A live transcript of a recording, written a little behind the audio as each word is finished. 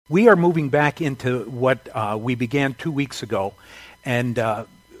We are moving back into what we began 2 weeks ago, and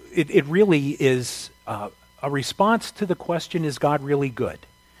it really is a response to the question, is God really good?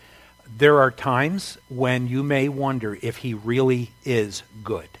 There are times when you may wonder if he really is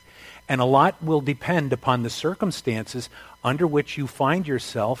good. And a lot will depend upon the circumstances under which you find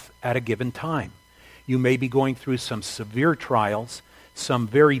yourself at a given time. You may be going through some severe trials, some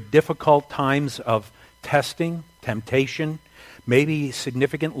very difficult times of testing, temptation, maybe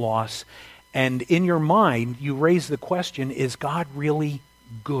significant loss, and in your mind you raise the question, is God really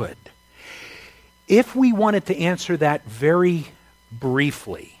good? If we wanted to answer that very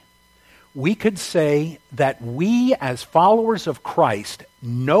briefly, we could say that we as followers of Christ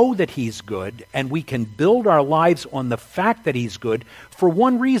know that he's good, and we can build our lives on the fact that he's good for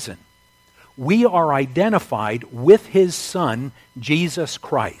one reason. We are identified with his Son, Jesus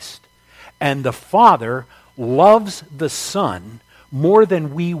Christ, and the Father loves the Son more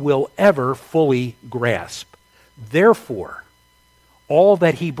than we will ever fully grasp. Therefore, all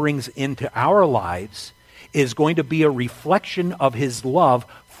that he brings into our lives is going to be a reflection of his love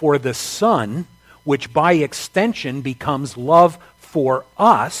for the Son, which by extension becomes love for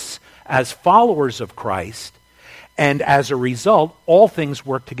us as followers of Christ, and as a result, all things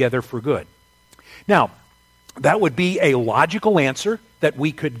work together for good. Now, that would be a logical answer that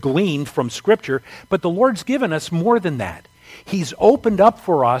we could glean from Scripture, but the Lord's given us more than that. He's opened up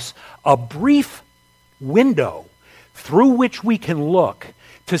for us a brief window through which we can look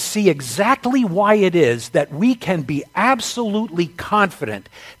to see exactly why it is that we can be absolutely confident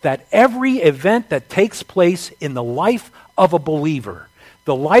that every event that takes place in the life of a believer,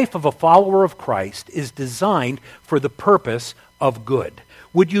 the life of a follower of Christ, is designed for the purpose of good.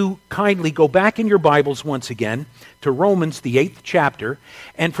 Would you kindly go back in your Bibles once again to Romans, the 8th chapter.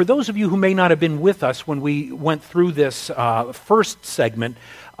 And for those of you who may not have been with us when we went through this first segment,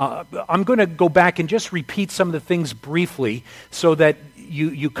 I'm going to go back and just repeat some of the things briefly so that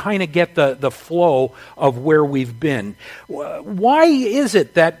you kind of get the flow of where we've been. Why is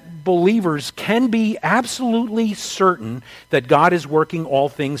it that believers can be absolutely certain that God is working all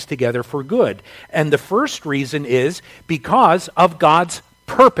things together for good? And the first reason is because of God's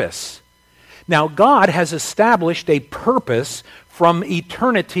purpose. Now, God has established a purpose from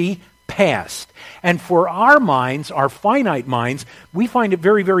eternity past. And for our minds, our finite minds, we find it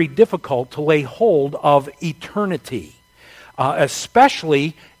very, very difficult to lay hold of eternity,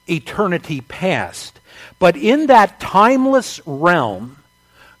 especially eternity past. But in that timeless realm,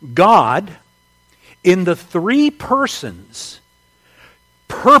 God, in the three persons,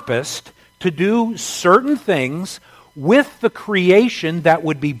 purposed to do certain things with the creation that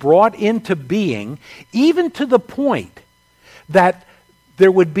would be brought into being, even to the point that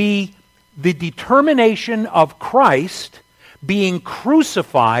there would be the determination of Christ being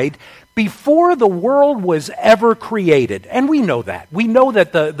crucified before the world was ever created. And we know that. We know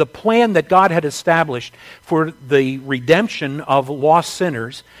that the plan that God had established for the redemption of lost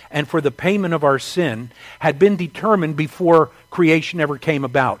sinners and for the payment of our sin had been determined before creation ever came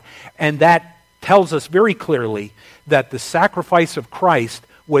about. And that tells us very clearly that the sacrifice of Christ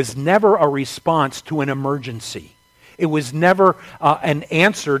was never a response to an emergency. It was never an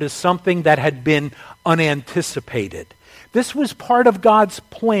answer to something that had been unanticipated. This was part of God's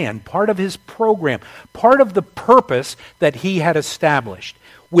plan, part of his program, part of the purpose that he had established.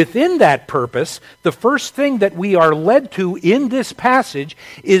 Within that purpose, the first thing that we are led to in this passage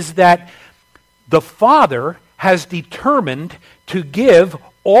is that the Father has determined to give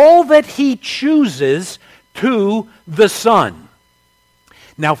all that he chooses to the Son.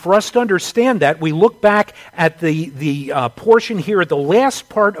 Now, for us to understand that, we look back at the portion here at the last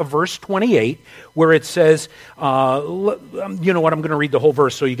part of verse 28, where it says, you know what, I'm going to read the whole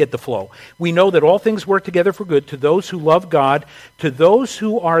verse so you get the flow. We know that all things work together for good to those who love God, to those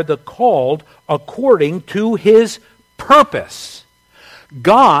who are the called according to his purpose.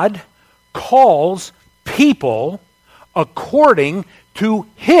 God calls people according to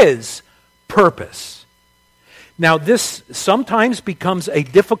his purpose. Now, this sometimes becomes a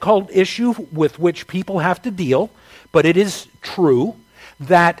difficult issue with which people have to deal, but it is true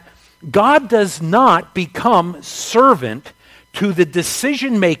that God does not become servant to the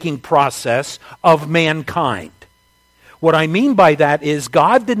decision-making process of mankind. What I mean by that is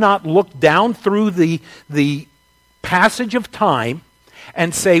God did not look down through the passage of time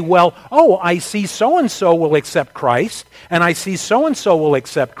and say, well, I see so-and-so will accept Christ, and I see so-and-so will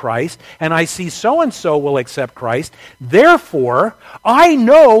accept Christ, and I see so-and-so will accept Christ. Therefore, I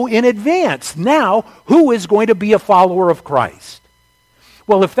know in advance now who is going to be a follower of Christ.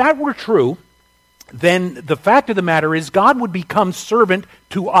 Well, if that were true, then the fact of the matter is God would become servant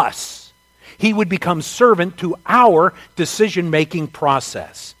to us. He would become servant to our decision-making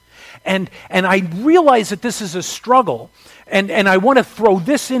process. And I realize that this is a struggle, and I want to throw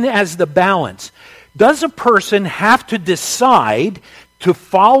this in as the balance. Does a person have to decide to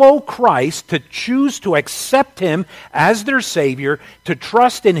follow Christ, to choose to accept Him as their Savior, to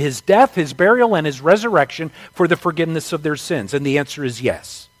trust in His death, His burial, and His resurrection for the forgiveness of their sins? And the answer is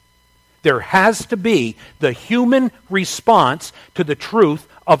yes. There has to be the human response to the truth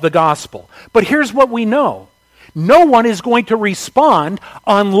of the gospel. But here's what we know. No one is going to respond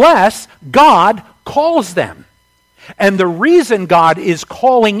unless God calls them. And the reason God is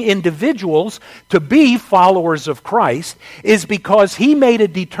calling individuals to be followers of Christ is because He made a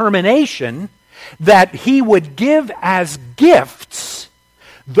determination that He would give as gifts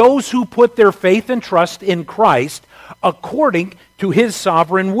those who put their faith and trust in Christ according to His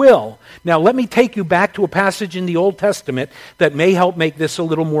sovereign will. Now, let me take you back to a passage in the Old Testament that may help make this a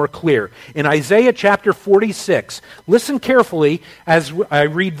little more clear. In Isaiah chapter 46, listen carefully as I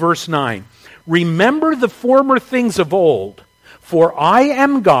read verse 9. Remember the former things of old, for I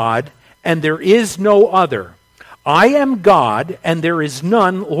am God, and there is no other. I am God, and there is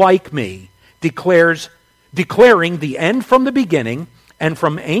none like me, declaring the end from the beginning, and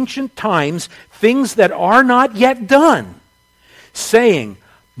from ancient times things that are not yet done, saying,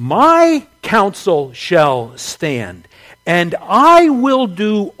 my counsel shall stand, and I will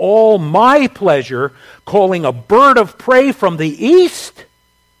do all my pleasure, calling a bird of prey from the east,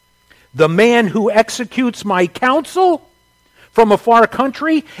 the man who executes my counsel from a far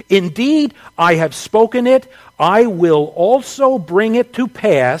country. Indeed, I have spoken it. I will also bring it to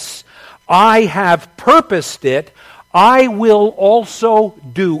pass. I have purposed it. I will also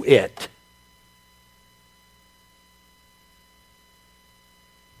do it.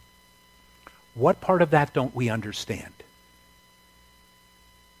 What part of that don't we understand?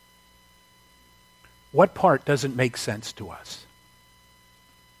 What part doesn't make sense to us?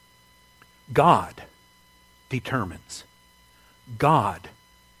 God determines. God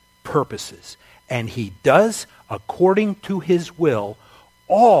purposes. And He does, according to His will,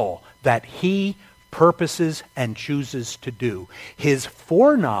 all that He purposes and chooses to do. His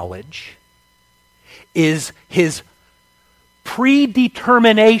foreknowledge is His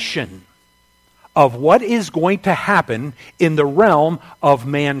predetermination of what is going to happen in the realm of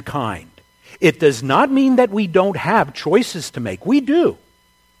mankind. It does not mean that we don't have choices to make. We do.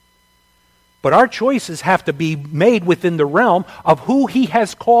 But our choices have to be made within the realm of who He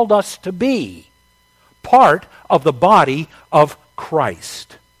has called us to be. Part of the body of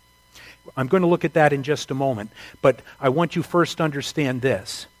Christ. I'm going to look at that in just a moment. But I want you first to understand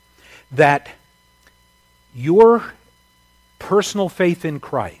this. That your personal faith in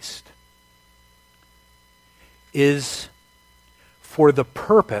Christ is for the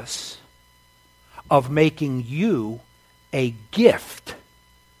purpose of making you a gift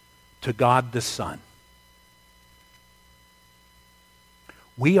to God the Son.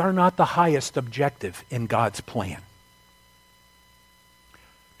 We are not the highest objective in God's plan.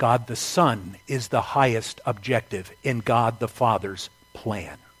 God the Son is the highest objective in God the Father's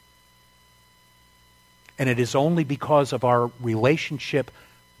plan. And it is only because of our relationship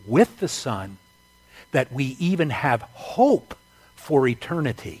with the Son that we even have hope for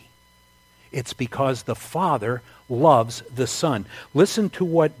eternity. It's because the Father loves the Son. Listen to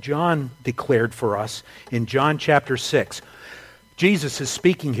what John declared for us in John chapter 6. Jesus is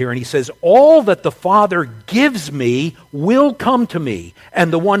speaking here and He says, all that the Father gives me will come to me,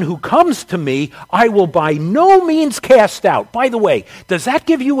 and the one who comes to me I will by no means cast out. By the way, does that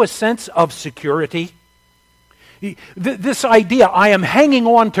give you a sense of security? This idea, I am hanging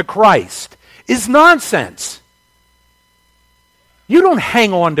on to Christ, is nonsense. You don't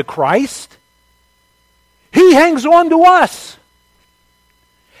hang on to Christ. He hangs on to us.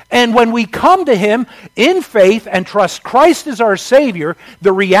 And when we come to Him in faith and trust Christ as our Savior,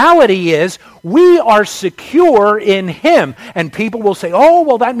 the reality is we are secure in Him. And people will say, oh,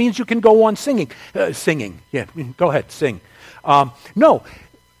 well, that means you can go on singing. Yeah, go ahead, sing. No,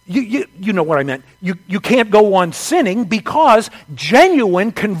 you know what I meant. You can't go on sinning because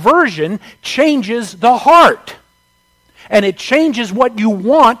genuine conversion changes the heart. And it changes what you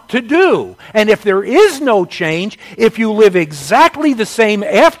want to do. And if there is no change, if you live exactly the same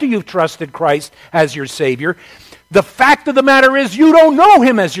after you've trusted Christ as your Savior, the fact of the matter is you don't know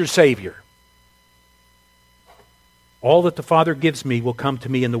Him as your Savior. All that the Father gives me will come to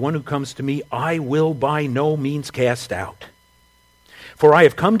me, and the one who comes to me I will by no means cast out. For I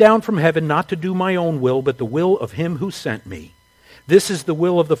have come down from heaven not to do my own will, but the will of Him who sent me. This is the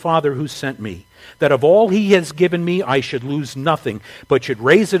will of the Father who sent me, that of all he has given me I should lose nothing, but should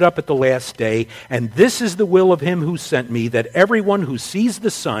raise it up at the last day. And this is the will of him who sent me, that everyone who sees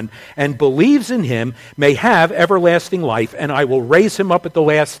the Son and believes in him may have everlasting life, and I will raise him up at the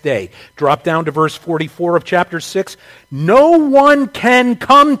last day. Drop down to verse 44 of chapter 6. No one can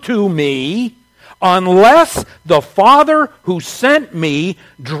come to me unless the Father who sent me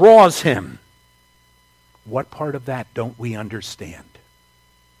draws him. What part of that don't we understand?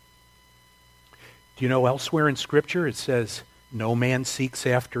 Do you know elsewhere in Scripture it says, no man seeks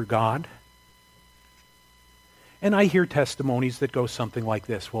after God? And I hear testimonies that go something like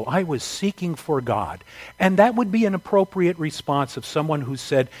this. Well, I was seeking for God. And that would be an appropriate response of someone who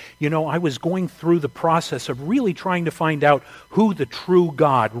said, I was going through the process of really trying to find out who the true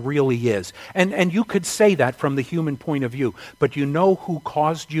God really is. And you could say that from the human point of view. But you know who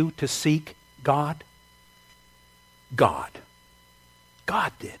caused you to seek God? God.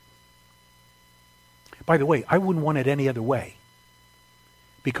 God did. By the way, I wouldn't want it any other way.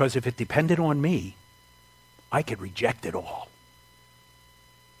 Because if it depended on me, I could reject it all.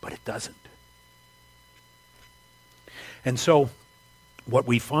 But it doesn't. And so, what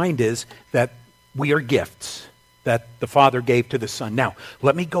we find is that we are gifts that the Father gave to the Son. Now,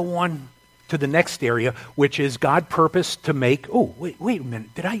 let me go on to the next area, which is God purposed to make... Oh, wait a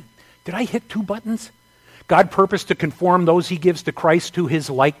minute. Did I hit two buttons? God purposed to conform those he gives to Christ to his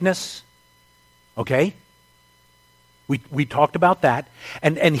likeness. Okay? We talked about that.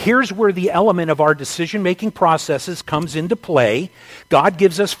 And here's where the element of our decision-making processes comes into play. God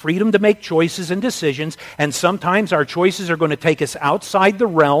gives us freedom to make choices and decisions, and sometimes our choices are going to take us outside the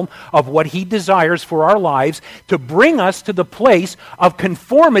realm of what he desires for our lives to bring us to the place of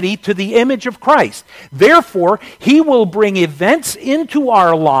conformity to the image of Christ. Therefore, he will bring events into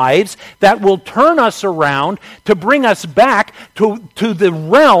our lives that will turn us around to bring us back to the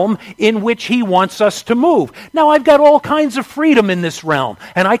realm in which he wants us to move. Now, I've got all kinds of freedom in this realm,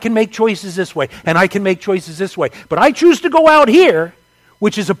 and I can make choices this way, and I can make choices this way. But I choose to go out here,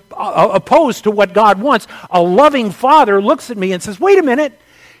 which is opposed to what God wants. A loving Father looks at me and says, wait a minute,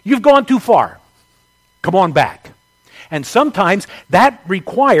 you've gone too far. Come on back. And sometimes that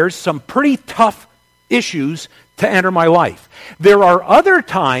requires some pretty tough issues to enter my life. There are other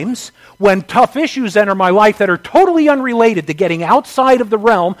times when tough issues enter my life that are totally unrelated to getting outside of the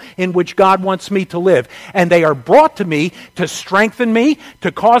realm in which God wants me to live. And they are brought to me to strengthen me,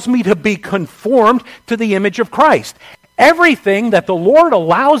 to cause me to be conformed to the image of Christ. Everything that the Lord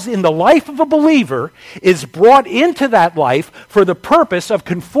allows in the life of a believer is brought into that life for the purpose of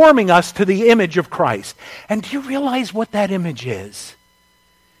conforming us to the image of Christ. And do you realize what that image is?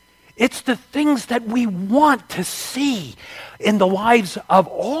 It's the things that we want to see in the lives of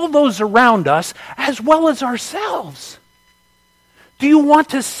all those around us as well as ourselves. Do you want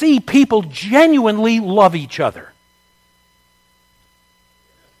to see people genuinely love each other?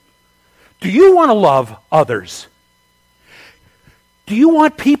 Do you want to love others? Do you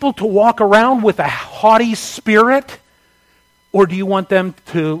want people to walk around with a haughty spirit? Or do you want them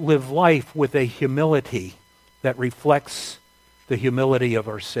to live life with a humility that reflects the humility of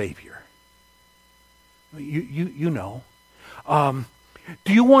our Savior? You know.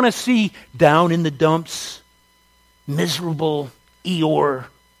 Do you want to see down in the dumps, miserable Eeyore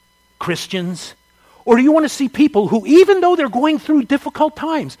Christians? Or do you want to see people who, even though they're going through difficult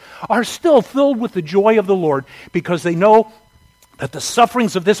times, are still filled with the joy of the Lord because they know that the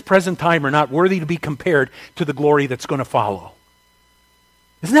sufferings of this present time are not worthy to be compared to the glory that's going to follow?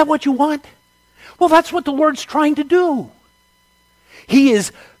 Isn't that what you want? Well, that's what the Lord's trying to do. He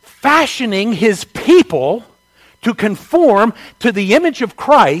is fashioning his people to conform to the image of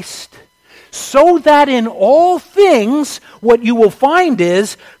Christ so that in all things what you will find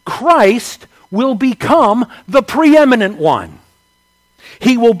is Christ will become the preeminent one.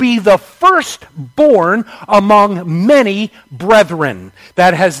 He will be the firstborn among many brethren.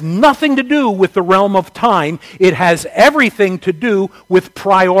 That has nothing to do with the realm of time. It has everything to do with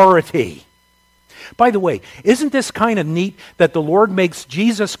priority. By the way, isn't this kind of neat that the Lord makes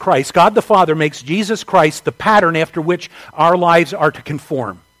Jesus Christ, God the Father makes Jesus Christ the pattern after which our lives are to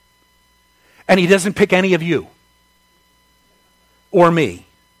conform? And he doesn't pick any of you or me.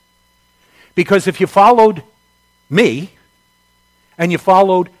 Because if you followed me and you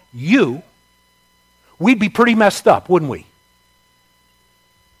followed you, we'd be pretty messed up, wouldn't we?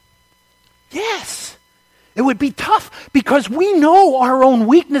 Yes. It would be tough because we know our own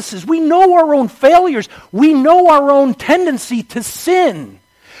weaknesses. We know our own failures. We know our own tendency to sin.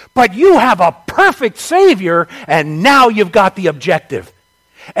 But you have a perfect Savior, and now you've got the objective.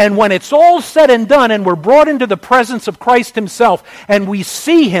 And when it's all said and done and we're brought into the presence of Christ himself and we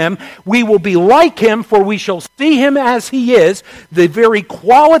see him, we will be like him, for we shall see him as he is. The very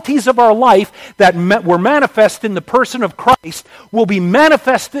qualities of our life that were manifest in the person of Christ will be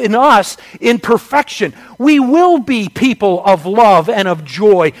manifest in us in perfection. We will be people of love and of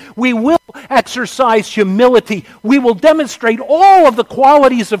joy. We will exercise humility. We will demonstrate all of the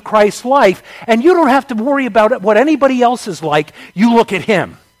qualities of Christ's life, and you don't have to worry about what anybody else is like. You look at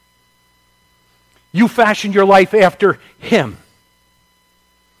him. You fashion your life after him.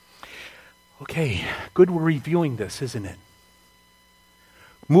 Okay, good we're reviewing this, isn't it?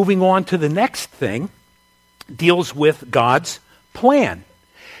 Moving on to the next thing, deals with God's plan.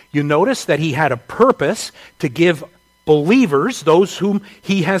 You notice that he had a purpose to give believers, those whom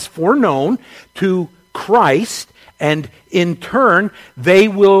he has foreknown, to Christ, and in turn, they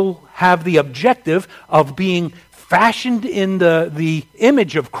will have the objective of being fashioned in the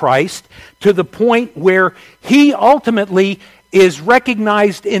image of Christ to the point where he ultimately is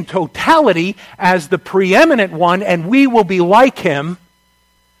recognized in totality as the preeminent one, and we will be like him.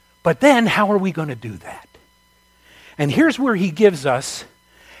 But then, how are we going to do that? And here's where he gives us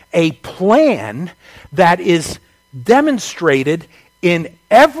a plan that is demonstrated in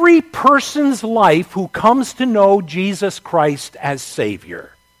every person's life who comes to know Jesus Christ as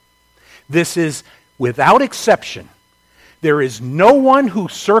Savior. This is without exception. There is no one who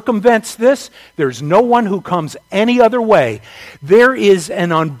circumvents this. There's no one who comes any other way. There is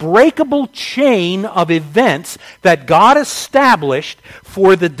an unbreakable chain of events that God established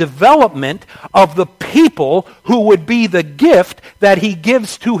for the development of the people who would be the gift that he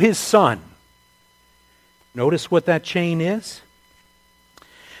gives to his Son. Notice what that chain is.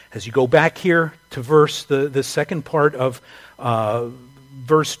 As you go back here to the second part of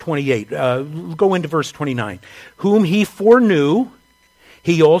verse 28. Go into verse 29. Whom he foreknew,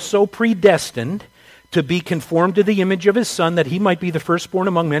 he also predestined to be conformed to the image of his Son, that he might be the firstborn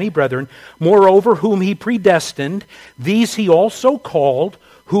among many brethren. Moreover, whom he predestined, these he also called.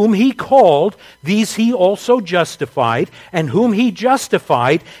 Whom he called, these he also justified. And whom he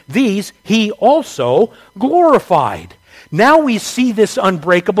justified, these he also glorified. Now we see this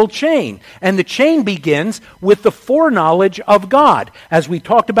unbreakable chain, and the chain begins with the foreknowledge of God. As we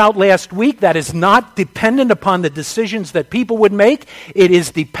talked about last week, that is not dependent upon the decisions that people would make. It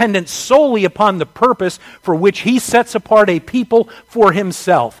is dependent solely upon the purpose for which he sets apart a people for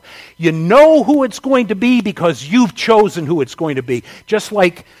himself. You know who it's going to be because you've chosen who it's going to be. Just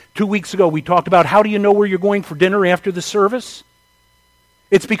like 2 weeks ago we talked about, how do you know where you're going for dinner after the service?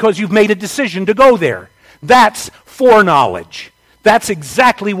 It's because you've made a decision to go there. That's foreknowledge. That's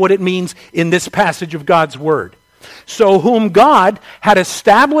exactly what it means in this passage of God's Word. So whom God had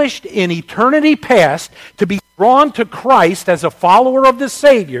established in eternity past to be drawn to Christ as a follower of the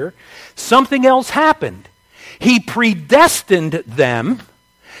Savior, something else happened. He predestined them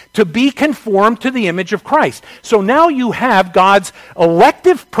to be conformed to the image of Christ. So now you have God's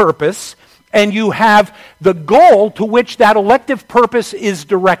elective purpose, and you have the goal to which that elective purpose is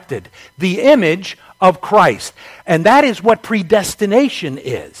directed, the image of Christ. And that is what predestination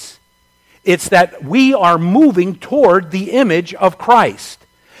is. It's that we are moving toward the image of Christ.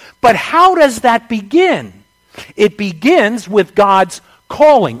 But how does that begin? It begins with God's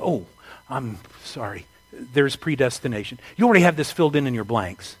calling. Oh, I'm sorry. There's predestination. You already have this filled in your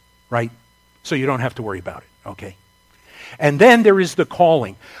blanks, right? So you don't have to worry about it, okay? And then there is the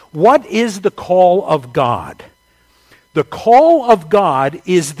calling. What is the call of God? The call of God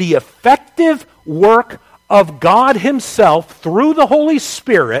is the effective work of God himself through the Holy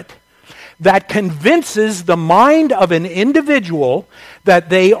Spirit that convinces the mind of an individual that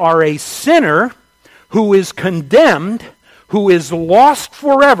they are a sinner who is condemned, who is lost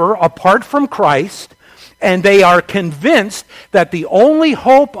forever apart from Christ, and they are convinced that the only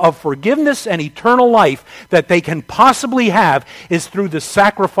hope of forgiveness and eternal life that they can possibly have is through the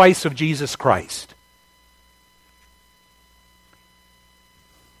sacrifice of Jesus Christ.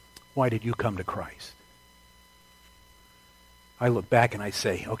 Why did you come to Christ? I look back and I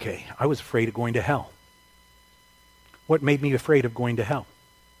say, okay, I was afraid of going to hell. What made me afraid of going to hell?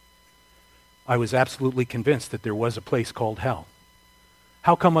 I was absolutely convinced that there was a place called hell.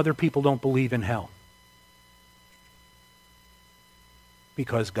 How come other people don't believe in hell?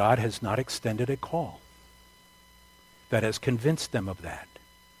 Because God has not extended a call that has convinced them of that.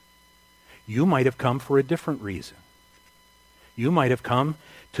 You might have come for a different reason. You might have come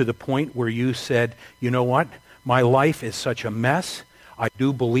to the point where you said, you know what, my life is such a mess. I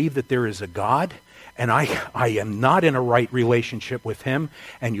do believe that there is a God, and I am not in a right relationship with him.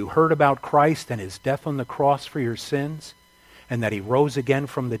 And you heard about Christ and his death on the cross for your sins, and that he rose again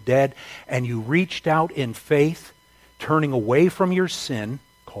from the dead, and you reached out in faith, turning away from your sin,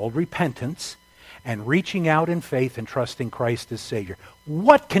 called repentance, and reaching out in faith and trusting Christ as Savior.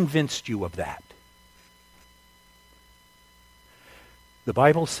 What convinced you of that? The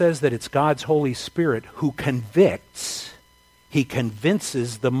Bible says that it's God's Holy Spirit who convicts. He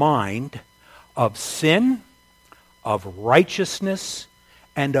convinces the mind of sin, of righteousness,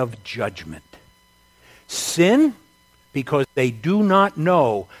 and of judgment. Sin, because they do not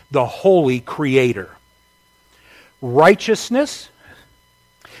know the holy Creator. Righteousness,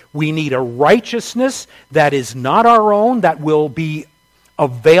 we need a righteousness that is not our own, that will be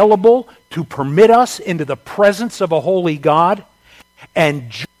available to permit us into the presence of a holy God. And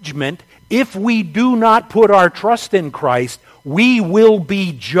judgment, if we do not put our trust in Christ, we will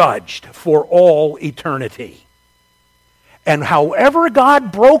be judged for all eternity. And however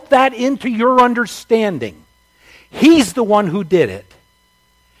God broke that into your understanding, He's the one who did it.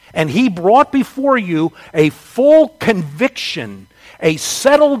 And He brought before you a full conviction, a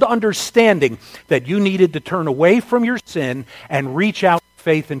settled understanding that you needed to turn away from your sin and reach out in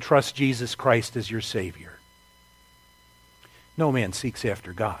faith and trust Jesus Christ as your Savior. No man seeks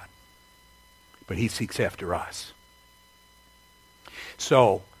after God, but He seeks after us.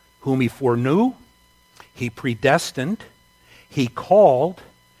 So, whom He foreknew, He predestined, He called,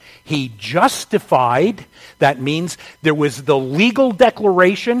 He justified. That means there was the legal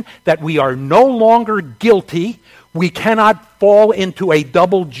declaration that we are no longer guilty. We cannot fall into a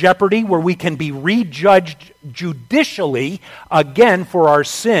double jeopardy where we can be rejudged judicially again for our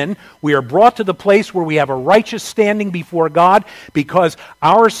sin. We are brought to the place where we have a righteous standing before God because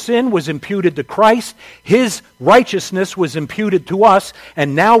our sin was imputed to Christ. His righteousness was imputed to us.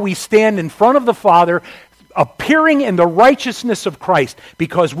 And now we stand in front of the Father appearing in the righteousness of Christ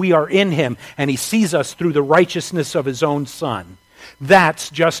because we are in Him and He sees us through the righteousness of His own Son. That's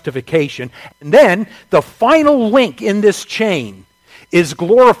justification. And then the final link in this chain is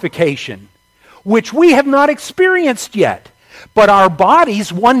glorification, which we have not experienced yet. But our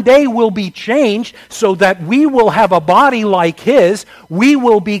bodies one day will be changed so that we will have a body like His. We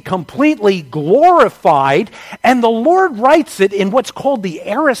will be completely glorified. And the Lord writes it in what's called the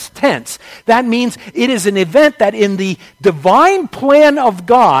aorist tense. That means it is an event that in the divine plan of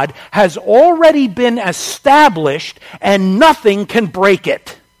God has already been established and nothing can break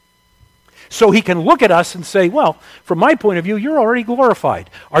it. So He can look at us and say, well, from my point of view, you're already glorified.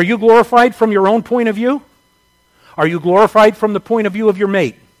 Are you glorified from your own point of view? Are you glorified from the point of view of your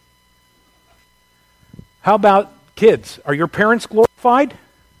mate? How about kids? Are your parents glorified?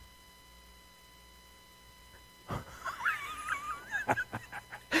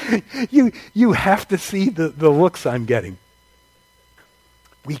 You have to see the looks I'm getting.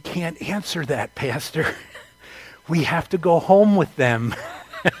 We can't answer that, Pastor. We have to go home with them.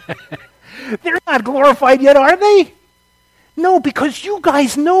 They're not glorified yet, are they? No, because you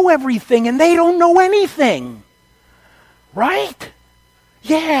guys know everything and they don't know anything. Right?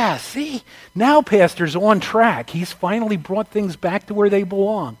 Yeah, see? Now Pastor's on track. He's finally brought things back to where they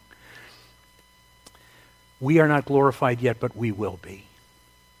belong. We are not glorified yet, but we will be.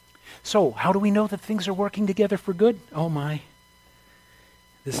 So, how do we know that things are working together for good? Oh my.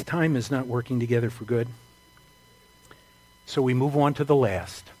 This time is not working together for good. So we move on to the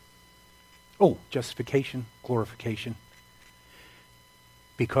last. Oh, justification, glorification.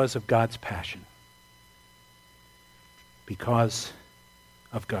 Because of God's passion. Because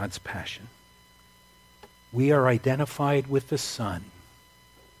of God's passion. We are identified with the Son,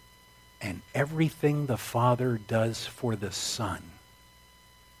 and everything the Father does for the Son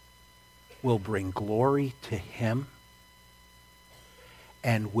will bring glory to Him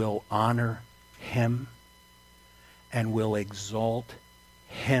and will honor Him and will exalt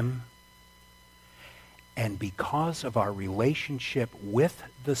Him. And because of our relationship with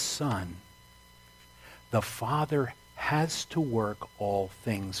the Son, the Father has to work all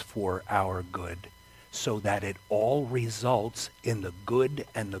things for our good so that it all results in the good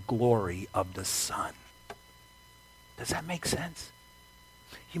and the glory of the Son. Does that make sense?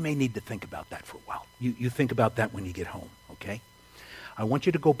 You may need to think about that for a while. You think about that when you get home, okay? I want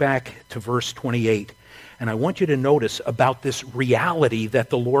you to go back to verse 28, and I want you to notice about this reality that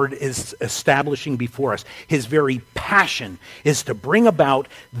the Lord is establishing before us. His very passion is to bring about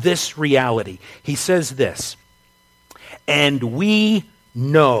this reality. He says this, and we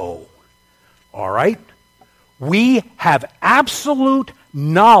know, all right? We have absolute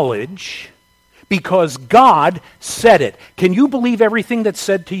knowledge because God said it. Can you believe everything that's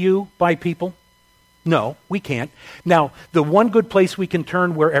said to you by people? No, we can't. Now, the one good place we can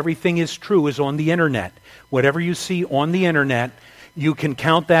turn where everything is true is on the internet. Whatever you see on the internet, you can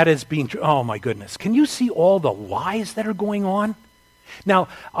count that as being true. Oh, my goodness. Can you see all the lies that are going on? Now,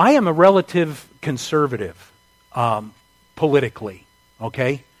 I am a relative conservative politically,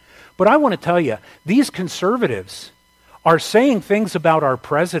 okay? But I want to tell you, these conservatives are saying things about our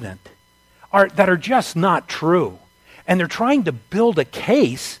president that are just not true. And they're trying to build a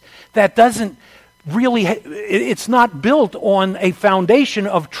case that doesn't really, it's not built on a foundation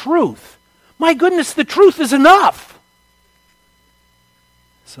of truth. My goodness, the truth is enough.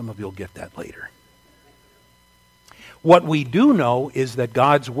 Some of you will get that later. What we do know is that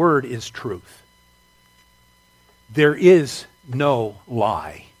God's word is truth. There is no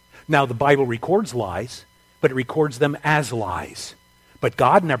lie. Now, the Bible records lies, but it records them as lies. But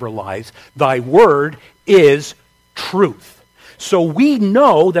God never lies. Thy word is truth. So we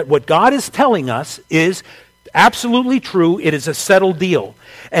know that what God is telling us is absolutely true. It is a settled deal.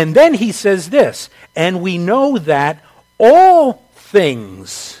 And then he says this, and we know that all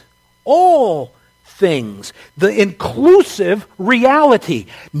things, the inclusive reality.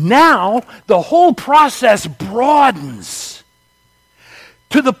 Now the whole process broadens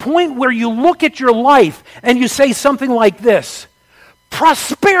to the point where you look at your life and you say something like this: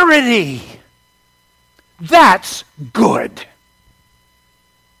 prosperity, that's good.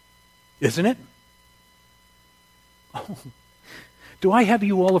 Isn't it? Oh, do I have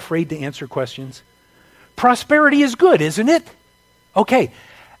you all afraid to answer questions? Prosperity is good, isn't it? Okay.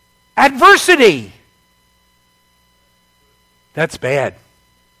 Adversity, that's bad.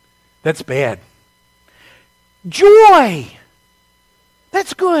 That's bad. Joy,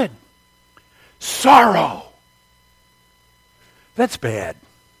 that's good. Sorrow, that's bad.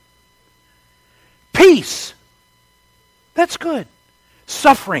 Peace, that's good.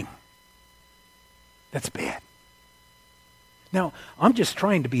 Suffering, that's bad. Now, I'm just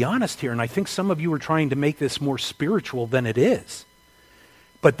trying to be honest here, and I think some of you are trying to make this more spiritual than it is.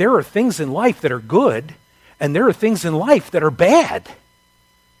 But there are things in life that are good, and there are things in life that are bad.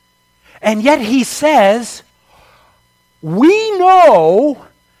 And yet he says, we know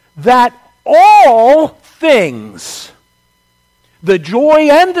that all things, the joy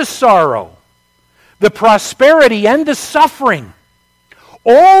and the sorrow, the prosperity and the suffering,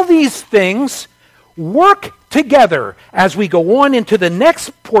 all these things work together. As we go on into the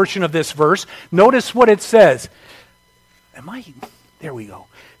next portion of this verse, notice what it says. There we go.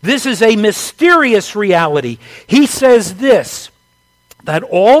 This is a mysterious reality. He says this, that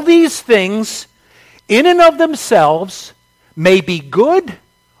all these things in and of themselves may be good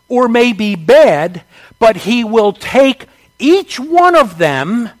or may be bad, but he will take each one of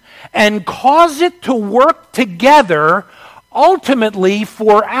them and cause it to work together ultimately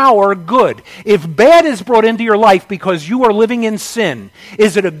for our good. If bad is brought into your life because you are living in sin,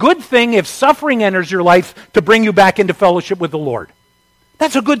 is it a good thing if suffering enters your life to bring you back into fellowship with the Lord?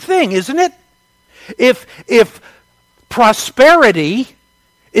 That's a good thing, isn't it? If prosperity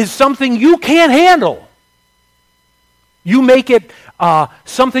is something you can't handle, you make it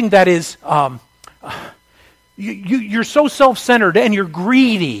something that is, you're so self-centered and you're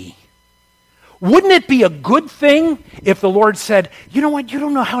greedy. Wouldn't it be a good thing if the Lord said, you know what, you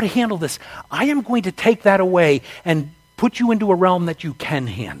don't know how to handle this. I am going to take that away and put you into a realm that you can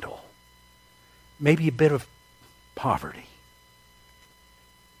handle. Maybe a bit of poverty.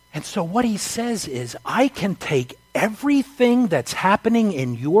 And so what he says is, I can take everything that's happening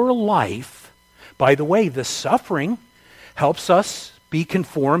in your life. By the way, the suffering helps us be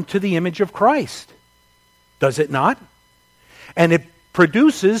conformed to the image of Christ. Does it not? And it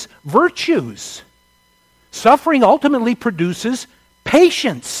produces virtues. Suffering ultimately produces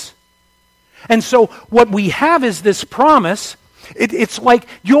patience. And so what we have is this promise. It's like,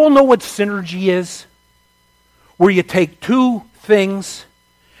 you all know what synergy is? Where you take two things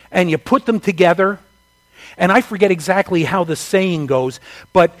and you put them together. And I forget exactly how the saying goes,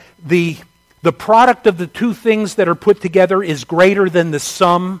 but the product of the two things that are put together is greater than the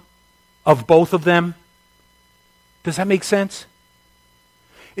sum of both of them. Does that make sense?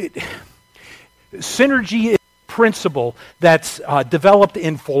 Synergy is a principle that's developed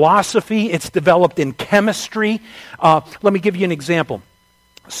in philosophy. It's developed in chemistry. Let me give you an example.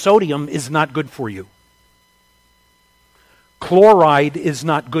 Sodium is not good for you. Chloride is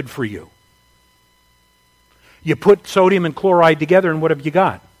not good for you. You put sodium and chloride together, and what have you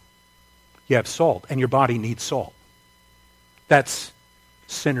got? You have salt, and your body needs salt. That's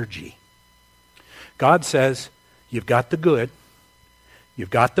synergy. God says, you've got the good, you've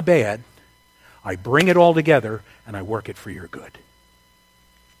got the bad, I bring it all together, and I work it for your good.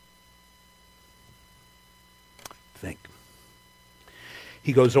 think.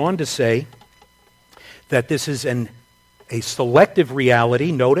 He goes on to say that this is a selective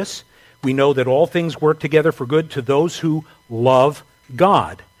reality. Notice, we know that all things work together for good to those who love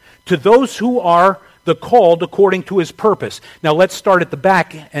God, to those who are the called according to his purpose. Now let's start at the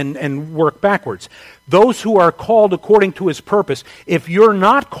back and work backwards. Those who are called according to his purpose, if you're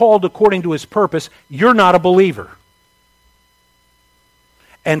not called according to his purpose, you're not a believer.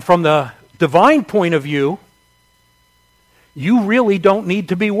 And from the divine point of view, you really don't need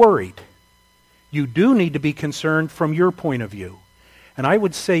to be worried. You do need to be concerned from your point of view. And I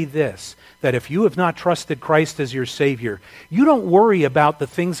would say this, that if you have not trusted Christ as your Savior, you don't worry about the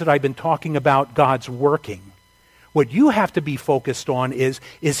things that I've been talking about God's working. What you have to be focused on is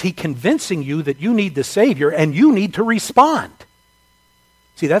he convincing you that you need the Savior and you need to respond?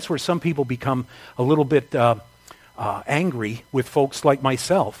 See, that's where some people become a little bit angry with folks like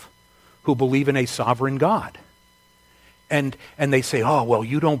myself who believe in a sovereign God. And they say, oh, well,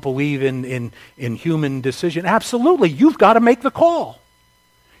 you don't believe in human decision. Absolutely, you've got to make the call.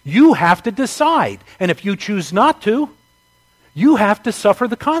 You have to decide. And if you choose not to, you have to suffer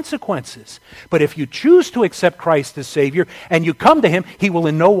the consequences. But if you choose to accept Christ as Savior and you come to him, he will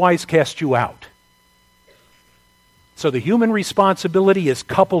in no wise cast you out. So the human responsibility is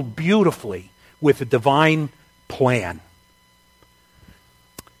coupled beautifully with the divine plan.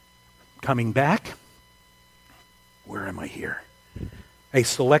 Coming back, where am I here? A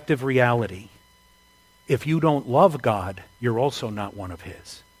selective reality. If you don't love God, you're also not one of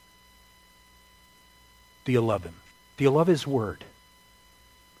his. Do you love him? Do you love his word?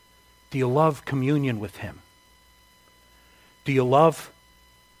 Do you love communion with him? Do you love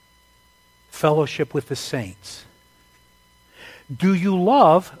fellowship with the saints? Do you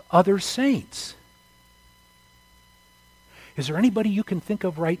love other saints? Is there anybody you can think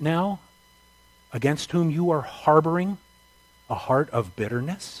of right now against whom you are harboring a heart of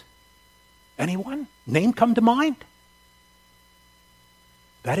bitterness? Anyone? Name come to mind?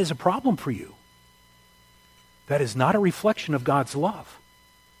 That is a problem for you. That is not a reflection of God's love.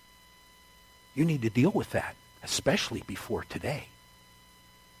 You need to deal with that, especially before today.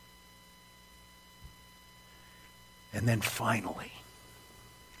 And then finally,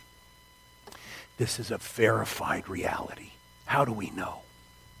 this is a verified reality. How do we know?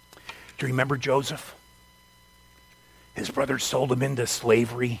 Do you remember Joseph? His brothers sold him into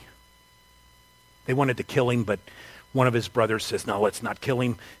slavery. They wanted to kill him, but one of his brothers says, no, let's not kill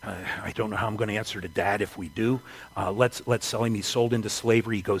him. I don't know how I'm going to answer to Dad if we do. Let's sell him. He's sold into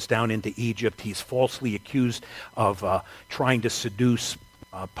slavery. He goes down into Egypt. He's falsely accused of trying to seduce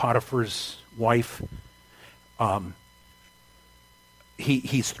Potiphar's wife.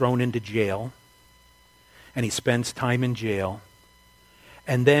 He's thrown into jail, and he spends time in jail.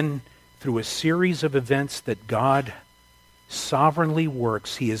 And then, through a series of events that God sovereignly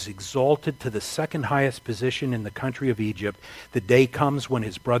works, he is exalted to the second highest position in the country of Egypt. The day comes when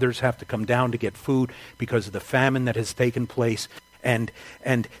his brothers have to come down to get food because of the famine that has taken place, and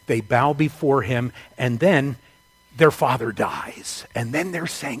they bow before him, and then their father dies. And then they're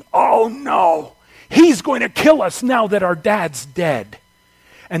saying, oh no, he's going to kill us now that our dad's dead.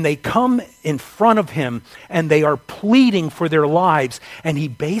 And they come in front of him and they are pleading for their lives. And he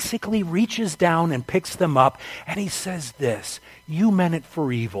basically reaches down and picks them up and he says this, you meant it for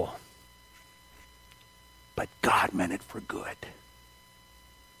evil, but God meant it for good.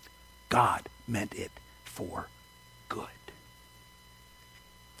 God meant it for good.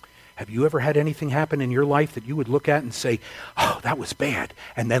 Have you ever had anything happen in your life that you would look at and say, oh, that was bad,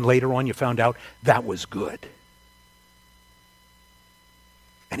 and then later on you found out that was good?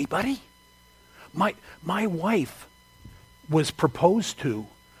 Anybody? My wife was proposed to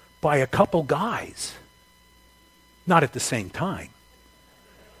by a couple guys. Not at the same time.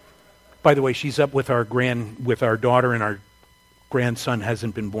 By the way, she's up with our daughter, and our grandson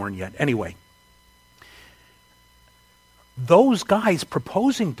hasn't been born yet. Anyway, those guys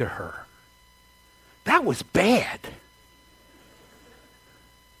proposing to her, that was bad.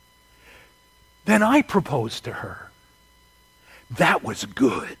 Then I proposed to her. That was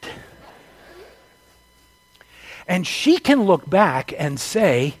good. And she can look back and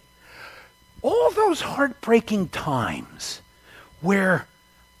say, all those heartbreaking times where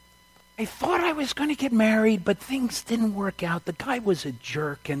I thought I was going to get married, but things didn't work out. The guy was a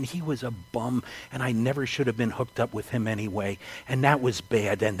jerk, and he was a bum, and I never should have been hooked up with him anyway, and that was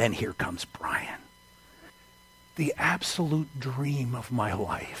bad. And then here comes Brian, the absolute dream of my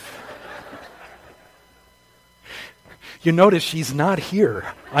life. You notice she's not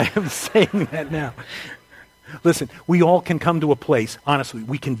here. I am saying that now. Listen, we all can come to a place, honestly,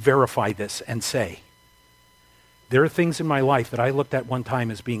 we can verify this and say, There are things in my life that I looked at one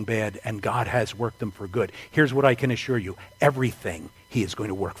time as being bad, and God has worked them for good. Here's what I can assure you. Everything he is going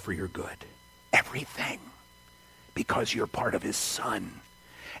to work for your good. Everything. Because you're part of his Son.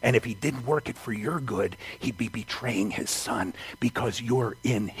 And if he didn't work it for your good, he'd be betraying his Son because you're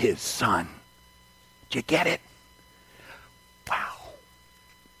in his Son. Do you get it? Wow.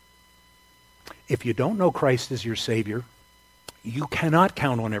 If you don't know Christ as your Savior, you cannot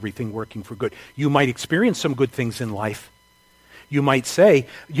count on everything working for good. You might experience some good things in life. You might say,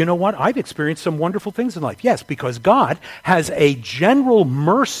 you know what, I've experienced some wonderful things in life. Yes, because God has a general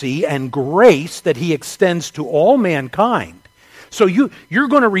mercy and grace that he extends to all mankind. So you're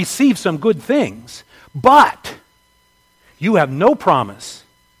going to receive some good things, but you have no promise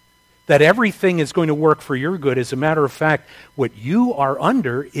that everything is going to work for your good. As a matter of fact, what you are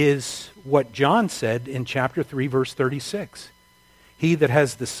under is what John said in chapter 3, verse 36. He that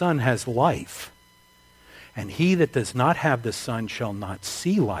has the Son has life, and he that does not have the Son shall not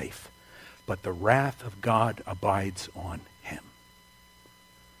see life, but the wrath of God abides on him.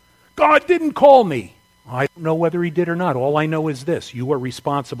 God didn't call me. I don't know whether he did or not. All I know is this. You are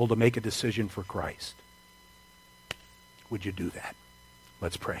responsible to make a decision for Christ. Would you do that?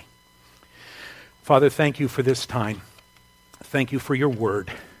 Let's pray. Father, thank you for this time. Thank you for your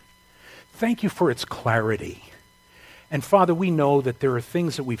word. Thank you for its clarity. And Father, we know that there are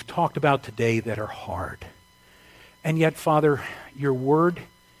things that we've talked about today that are hard. And yet, Father, your word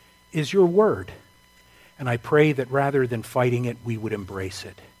is your word. And I pray that rather than fighting it, we would embrace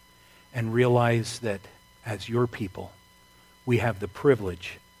it and realize that as your people, we have the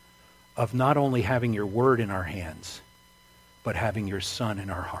privilege of not only having your word in our hands, but having your Son in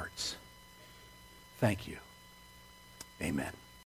our hearts. Thank you. Amen.